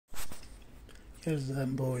Here's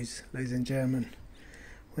them boys, ladies and gentlemen,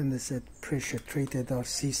 when they said pressure treated or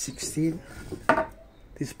C16.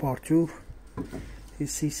 This part 2 is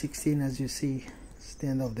C16. As you see, it's the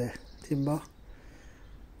end of the timber.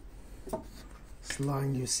 This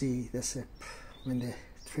line you see, that's it when they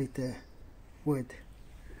treat the wood.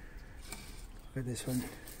 Look at this one.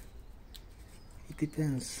 It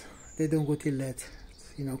depends. They don't go till that,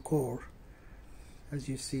 core. As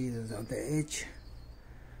you see, there's on the edge,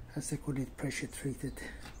 as they call it, pressure treated.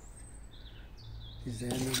 This is the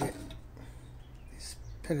end of it. This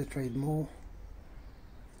penetrate more.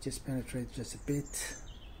 Just penetrate just a bit,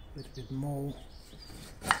 a little bit more.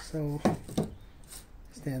 So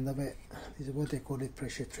it's the end of it. This is what they call it,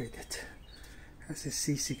 pressure treated. That's a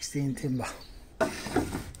C16 timber.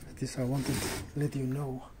 This I wanted to let you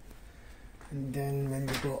know. And then when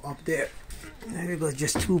you go up there we got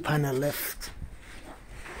just 2 panels left.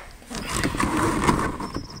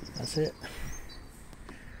 That's it.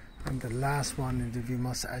 And the last one, we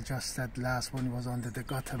must adjust that last one, was under the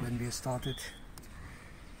gutter when we started.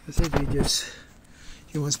 That's it.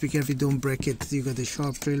 You must be careful, don't break it. You got a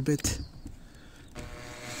sharp drill bit.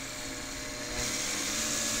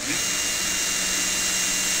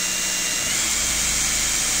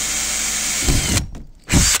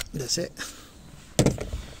 That's it.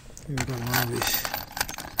 We got one of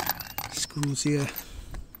these screws here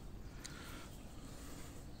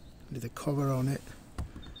with a cover on it.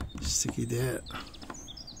 Stick it there.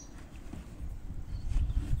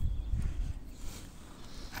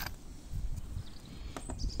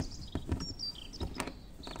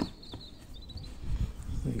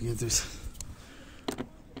 We get this.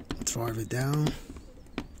 Drive it down.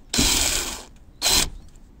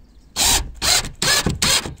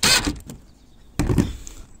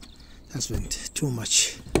 That's been too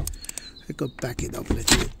much. I could back it up a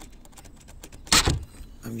little bit.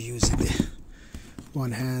 I'm using the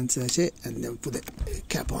one hand, that's it, and then put the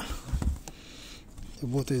cap on. The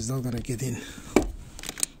water is not gonna get in.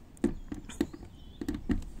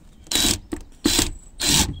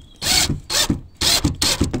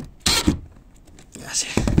 That's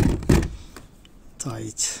it.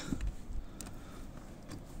 Tight.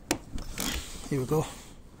 Here we go.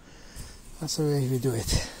 That's the way we do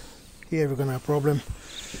it. Here we're gonna have a problem.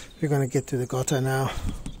 We're gonna get to the gutter now.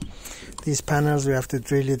 These panels, we have to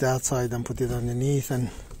drill it outside and put it underneath,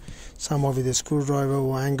 and some of it a screwdriver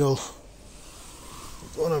or angle.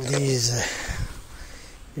 One of these,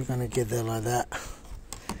 we're gonna get there like that.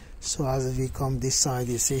 So as we come this side,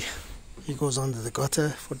 you see, it goes under the gutter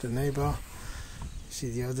for the neighbor. You see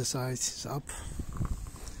the other side is up.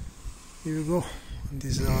 Here we go. And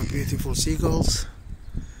these are our beautiful seagulls.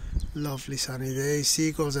 Lovely sunny day.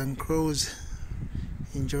 Seagulls and crows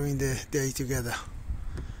enjoying the day together.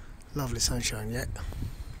 Lovely sunshine, yeah.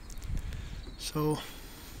 So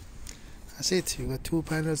that's it. We got 2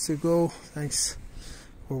 panels to go. Thanks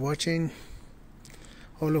for watching.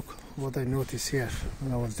 Oh, look what I noticed here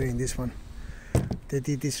when I was doing this one. They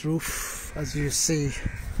did this roof. As you see,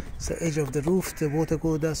 it's the edge of the roof. The water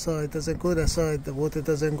goes that side, doesn't go that side. The water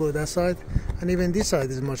doesn't go that side, and even this side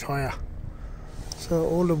is much higher. So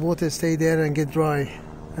all the water stay there and get dry.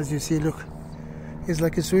 As you see, look. It's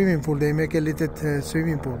like a swimming pool. They make a little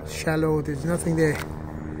swimming pool, shallow, there's nothing there.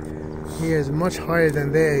 Here is much higher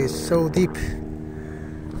than there, it's so deep.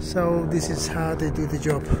 So this is how they do the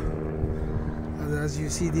job. And as you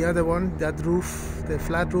see the other one, that roof, the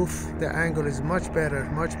flat roof, the angle is much better,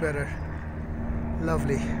 much better.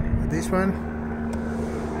 Lovely. This one,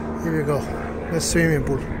 here we go, the swimming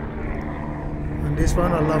pool. And this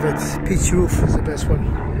one, I love it, pitch roof is the best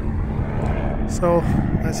one. So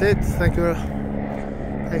that's it. Thank you.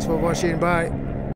 Thanks for watching. Bye.